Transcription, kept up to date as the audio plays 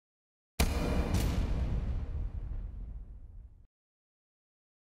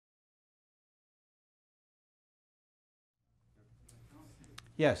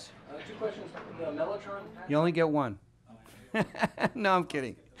Yes. Two questions. The Mellotron. You only get one. No, I'm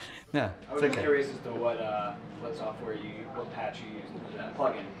kidding. No, I was it's just okay. curious as to what software what patch you used for that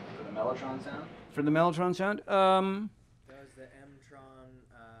plugin for the Mellotron sound. For the Mellotron sound, Does the Mtron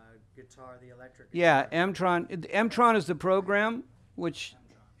guitar, the electric yeah, guitar? Mtron is the program which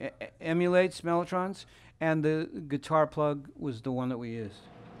emulates Mellotrons, and the guitar plug was the one that we used.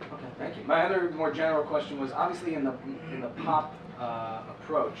 Okay, thank you. My other more general question was obviously in the pop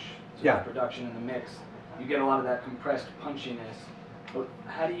approach to Yeah. the production and the mix, you get a lot of that compressed punchiness. But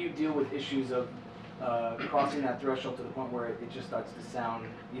how do you deal with issues of crossing that threshold to the point where it just starts to sound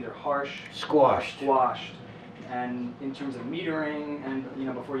either harsh, Squashed. or squashed, and in terms of metering, and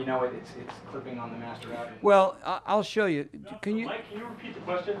before you know it, it's clipping on the master out. Well, I'll show you. Can you? Mike, can you repeat the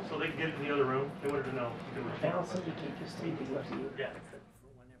question so they can get it in the other room? They wanted to know. You can repeat. Also, you can't just leave it left to you. Yeah. For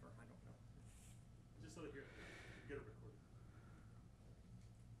whenever, I don't know. Just so that you get it recorded.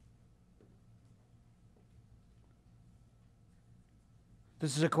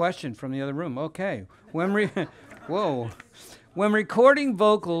 This is a question from the other room. Okay. Whoa. When recording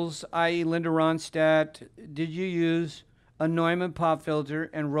vocals, i.e. Linda Ronstadt, did you use a Neumann pop filter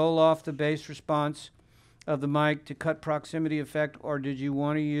and roll off the bass response of the mic to cut proximity effect, or did you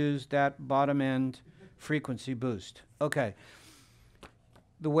want to use that bottom end frequency boost? Okay.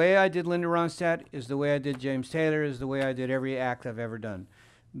 The way I did Linda Ronstadt is the way I did James Taylor, is the way I did every act I've ever done.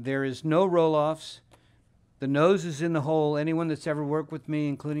 There is no roll-offs. The nose is in the hole. Anyone that's ever worked with me,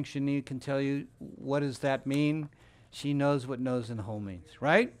 including Shani, can tell you what does that mean. She knows what nose in the hole means,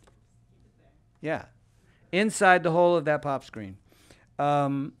 right? Yeah. Inside the hole of that pop screen.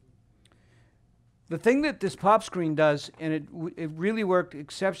 The thing that this pop screen does, and it really worked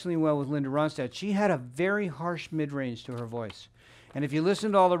exceptionally well with Linda Ronstadt, she had a very harsh mid-range to her voice. And if you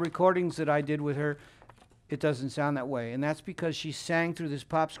listen to all the recordings that I did with her, it doesn't sound that way. And that's because she sang through this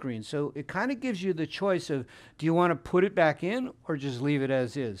pop screen. So it kind of gives you the choice of, do you want to put it back in or just leave it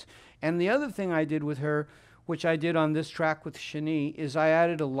as is? And the other thing I did with her, which I did on this track with Shani, is I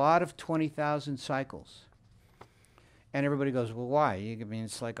added a lot of 20,000 cycles. And everybody goes, well, why? I mean,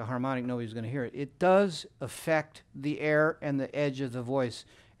 it's like a harmonic, nobody's going to hear it. It does affect the air and the edge of the voice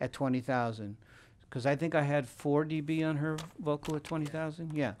at 20,000. Because I think I had 4 dB on her vocal at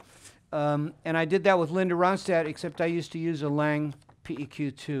 20,000. Yeah. And I did that with Linda Ronstadt, except I used to use a Lang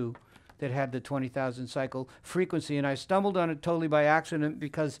PEQ2 that had the 20,000 cycle frequency. And I stumbled on it totally by accident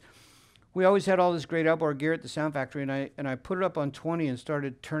because we always had all this great outboard gear at the Sound Factory. And I put it up on 20 and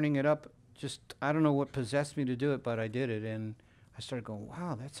started turning it up. Just, I don't know what possessed me to do it, but I did it. And I started going,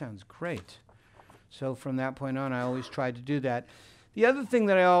 wow, that sounds great. So from that point on, I always tried to do that. The other thing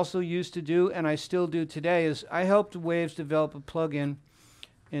that I also used to do, and I still do today, is I helped Waves develop a plugin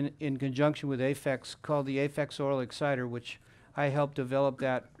in conjunction with Aphex called the Aphex Oral Exciter, which I helped develop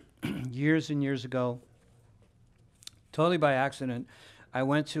that years and years ago, totally by accident. I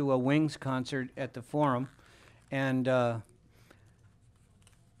went to a Wings concert at the Forum, and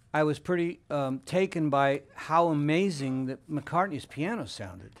I was pretty taken by how amazing that McCartney's piano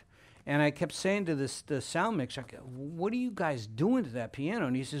sounded. And I kept saying to the sound mixer, what are you guys doing to that piano?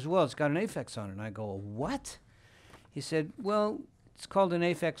 And he says, well, it's got an Aphex on it. And I go, what? He said, well, it's called an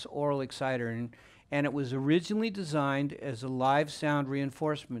Aphex Oral Exciter. And it was originally designed as a live sound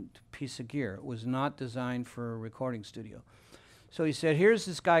reinforcement piece of gear. It was not designed for a recording studio. So he said, here's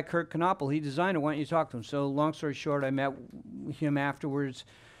this guy, Kurt Knoppel. He designed it. Why don't you talk to him? So long story short, I met him afterwards,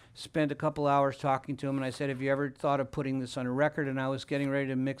 spent a couple hours talking to him, and I said, have you ever thought of putting this on a record? And I was getting ready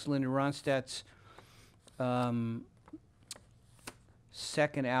to mix Linda Ronstadt's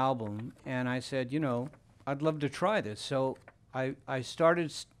second album, and I said, I'd love to try this. So I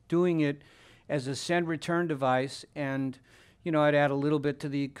started doing it as a send-return device, and I'd add a little bit to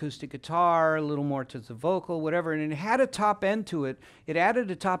the acoustic guitar, a little more to the vocal, whatever, and it had a top end to it. It added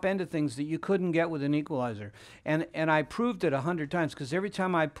a top end to things that you couldn't get with an equalizer. And I proved it 100 times, because every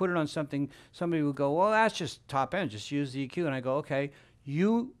time I put it on something, somebody would go, well, that's just top end, just use the EQ. And I go, okay,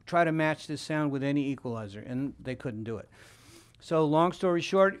 you try to match this sound with any equalizer, and they couldn't do it. So long story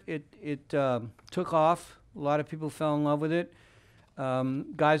short, it took off. A lot of people fell in love with it.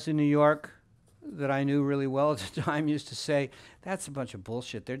 Guys in New York that I knew really well at the time used to say, that's a bunch of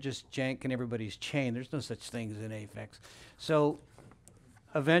bullshit. They're just janking everybody's chain. There's no such thing as an Aphex. So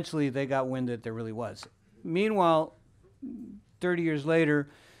eventually they got wind that there really was. Meanwhile, 30 years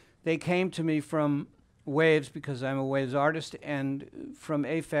later, they came to me from Waves, because I'm a Waves artist, and from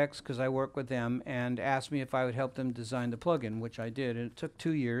Aphex, because I work with them, and asked me if I would help them design the plugin, which I did. And it took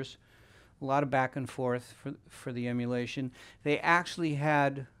 2 years, a lot of back and forth for the emulation. They actually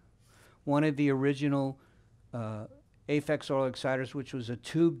had one of the original Aphex oral exciters, which was a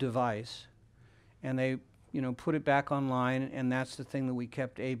tube device, and they, you know, put it back online, and that's the thing that we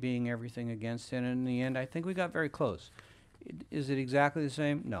kept A-Bing everything against. And in the end, I think we got very close. Is it exactly the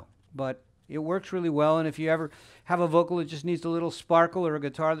same? No, but it works really well. And if you ever have a vocal that just needs a little sparkle, or a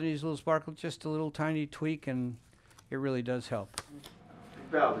guitar that needs a little sparkle, just a little tiny tweak, and it really does help.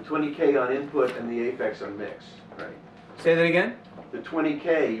 Val, the 20K on input and the Aphex on mix, right? Say that again? The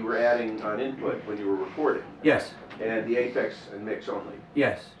 20K you were adding on input when you were recording. Yes. And the Aphex and mix only.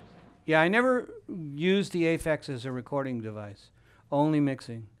 Yes. Yeah, I never used the Aphex as a recording device, only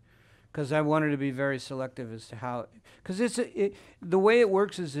mixing, because I wanted to be very selective as to how, because the way it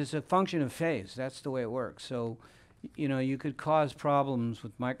works is it's a function of phase. That's the way it works. So, you know, you could cause problems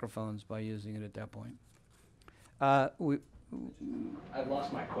with microphones by using it at that point. I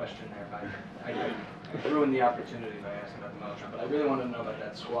lost my question there, but I ruined the opportunity by asking about the mellotron. But I really wanted to know about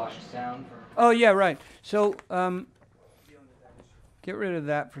that squashed sound. Oh yeah, right. So get rid of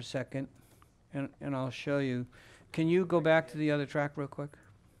that for a second, and I'll show you. Can you go back to the other track real quick?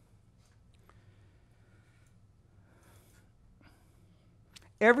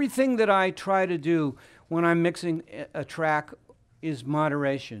 Everything that I try to do when I'm mixing a track is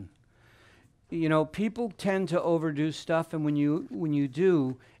moderation. You know, people tend to overdo stuff, and when you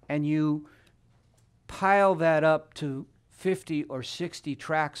do, and you pile that up to 50 or 60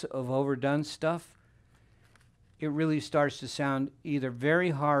 tracks of overdone stuff, it really starts to sound either very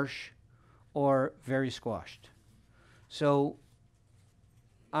harsh or very squashed. So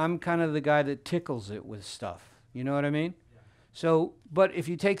I'm kind of the guy that tickles it with stuff. You know what I mean? Yeah. So, but if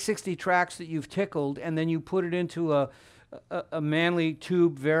you take 60 tracks that you've tickled and then you put it into a manly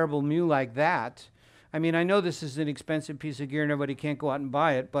tube variable mu like that, I mean, I know this is an expensive piece of gear and everybody can't go out and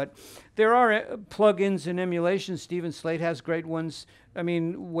buy it, but there are plugins and emulations. Steven Slate has great ones. I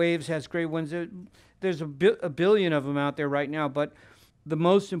mean, Waves has great ones. There's a billion of them out there right now, but the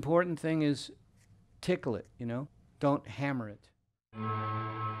most important thing is tickle it, you know? Don't hammer it.